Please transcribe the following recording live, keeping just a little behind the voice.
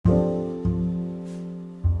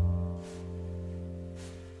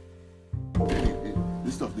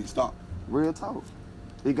stuff needs to stop. Real talk.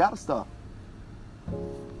 It gotta stop.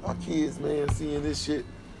 Our kids, man, seeing this shit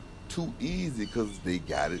too easy because they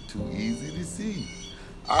got it too easy to see.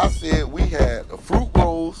 I said we had a fruit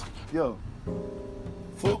rolls,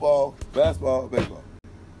 football, basketball, baseball.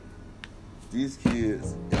 These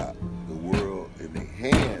kids got the world in their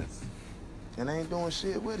hands. And they ain't doing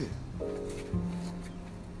shit with it.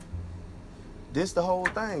 This the whole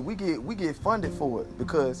thing. We get funded for it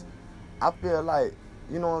because I feel like,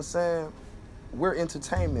 you know what I'm saying, we're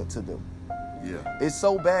entertainment to them. Yeah. It's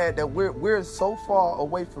so bad that we're so far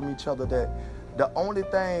away from each other that the only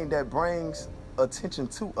thing that brings attention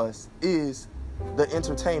to us is the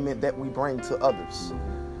entertainment that we bring to others.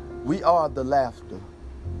 We are the laughter.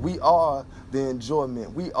 We are the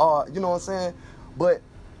enjoyment. We are, you know what I'm saying? But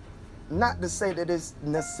not to say that it's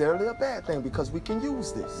necessarily a bad thing because we can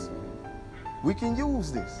use this. We can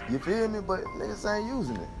use this. You feel me? But niggas ain't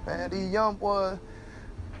using it. Man, these young boys,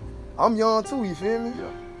 I'm young too, you feel me? Yeah.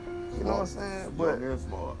 You know what I'm saying? Young and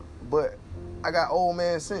smart. But I got old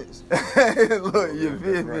man sense. Look, you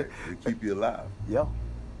feel me? Right. They keep you alive. Yeah.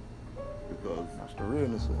 Because that's the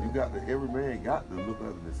realness of it. You got to, every man got to look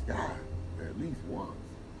up in the sky at least once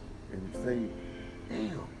and say,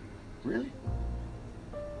 damn, really?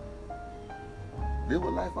 This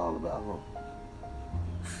what life all about, huh?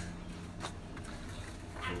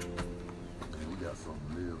 And we got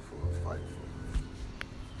something to live for, fight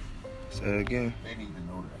for. Say it again. They need to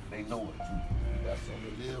know that. They know it too. We got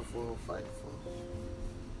something to live for, fight for.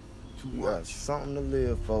 Too much. We got something to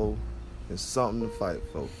live for and something to fight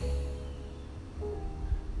for.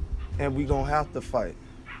 And we gonna have to fight.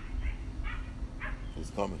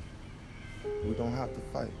 It's coming. We gonna have to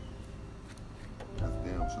fight. That's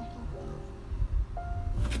damn sure coming.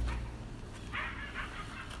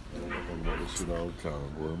 I'm talking about this shit all the time,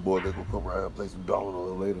 boy. Boy, they gonna come right here and play some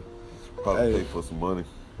dominoes later. Probably pay for some money.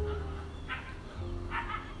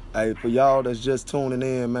 Hey, for y'all that's just tuning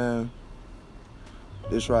in, man,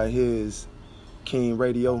 this right here is King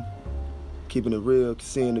Radio. Keeping it real,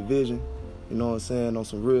 seeing the vision. You know what I'm saying? On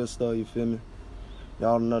some real stuff, you feel me?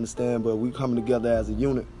 Y'all don't understand, but we coming together as a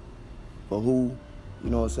unit for who, you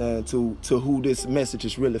know what I'm saying, to who this message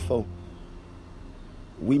is really for.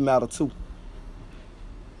 We matter too.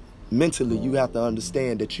 Mentally, you have to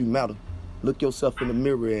understand that you matter. Look yourself in the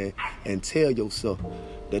mirror and tell yourself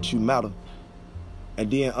that you matter. And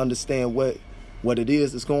then understand what it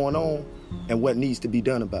is that's going on and what needs to be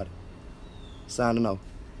done about it. Signing off.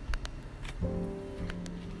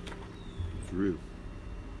 It's real.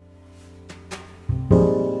 A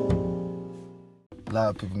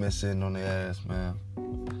lot of people been sitting on their ass, man.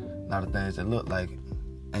 A lot of things that look like it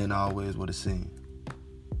ain't always what it seems.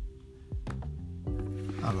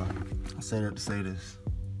 All right, I say that to say this.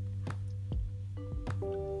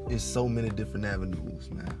 There's so many different avenues,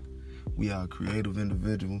 man. We are creative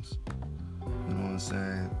individuals. You know what I'm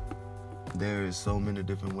saying? There is so many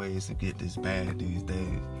different ways to get this bag these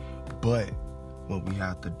days. But what we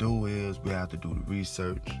have to do is we have to do the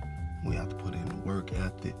research. We have to put in the work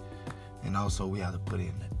ethic. And also we have to put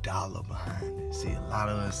in the dollar behind it. See, a lot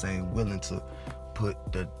of us ain't willing to put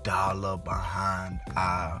the dollar behind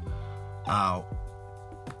our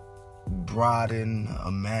broadened,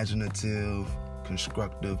 imaginative,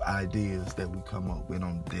 constructive ideas that we come up with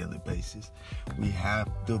on a daily basis. We have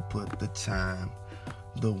to put the time,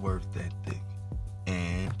 the work ethic,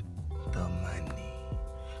 and the money.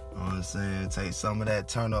 You know what I'm saying? Take some of that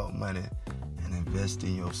turn up money and invest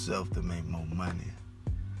in yourself to make more money.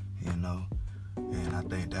 You know? And I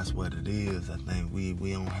think that's what it is. I think we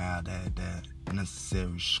don't have that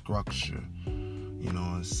necessary structure. You know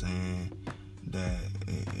what I'm saying? That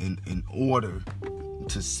in order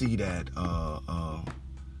to see that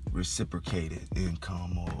reciprocated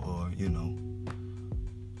income or you know,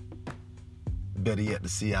 better yet to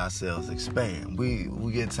see ourselves expand. We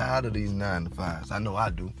get tired of these 9 to 5s. I know I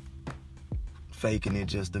do. Faking it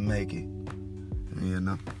just to make it. You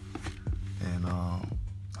know? And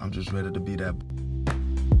I'm just ready to be that.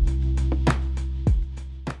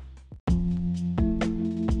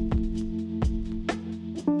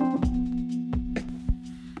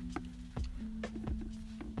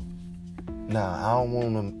 Now, I don't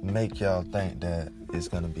want to make y'all think that it's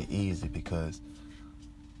going to be easy because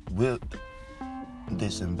with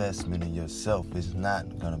this investment in yourself, it's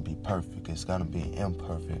not going to be perfect. It's going to be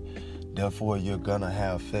imperfect. Therefore, you're going to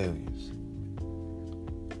have failures.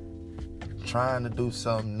 Trying to do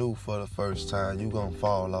something new for the first time, you're going to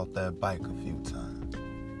fall off that bike a few times.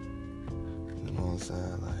 You know what I'm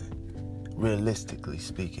saying? Like, realistically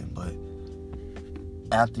speaking. But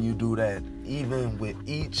after you do that, even with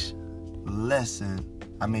each lesson,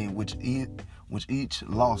 with With each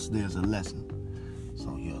loss, there's a lesson.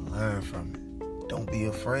 So you'll learn from it. Don't be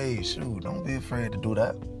afraid. Shoot, don't be afraid to do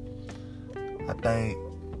that.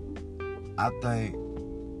 I think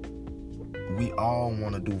we all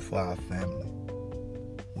want to do for our family.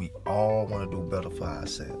 We all want to do better for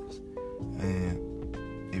ourselves. And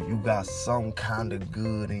if you got some kind of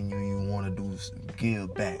good in you, you want to do,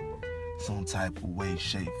 give back some type of way,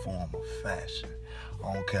 shape, form, or fashion.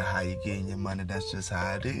 I don't care how you getting your money, that's just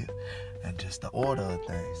how it is. And just the order of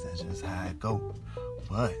things, that's just how it goes.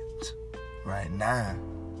 But right now,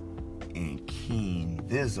 in King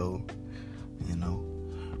Vizzo, you know,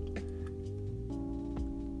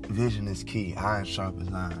 vision is key. Iron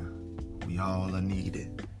sharpens iron. We all are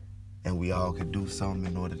needed. And we all can do something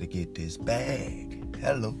in order to get this bag.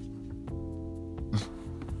 Hello.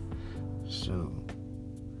 Sure.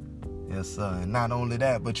 Yes, sir. And not only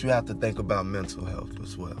that, but you have to think about mental health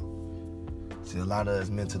as well. See, a lot of us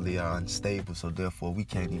mentally are unstable, so therefore we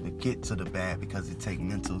can't even get to the bag because it takes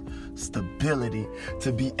mental stability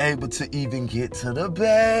to be able to even get to the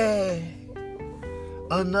bag.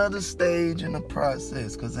 Another stage in the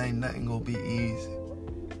process, because ain't nothing gonna be easy.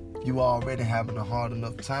 You already having a hard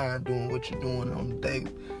enough time doing what you're doing on the day,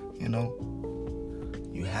 you know.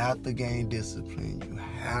 You have to gain discipline. You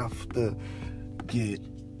have to get,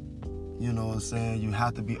 you know what I'm saying, you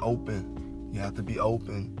have to be open. You have to be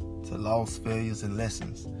open to loss, failures, and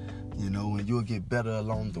lessons, you know, and you'll get better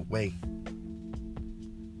along the way.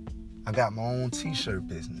 I got my own t-shirt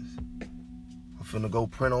business. I'm finna go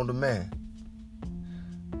print on demand.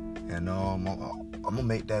 And I'm gonna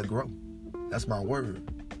make that grow. That's my word.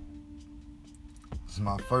 It's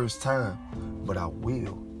my first time, but I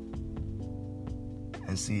will.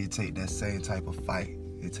 And see, it take that same type of fight.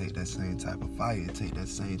 It take that same type of fight. It take that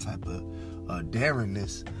same type of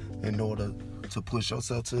daringness in order to push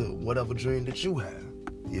yourself to whatever dream that you have.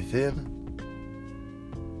 You feel me?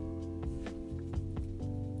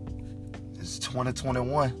 It's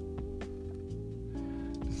 2021.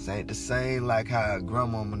 This ain't the same like how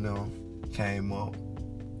grandmama and them came up.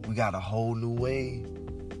 We got a whole new way.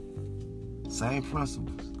 Same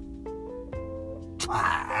principles.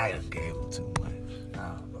 I just gave them too much.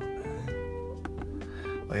 I don't know,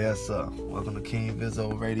 man. But yes, sir. Welcome to King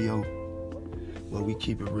Vizzo Radio, where we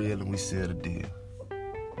keep it real and we seal the deal.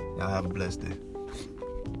 Y'all have a blessed day.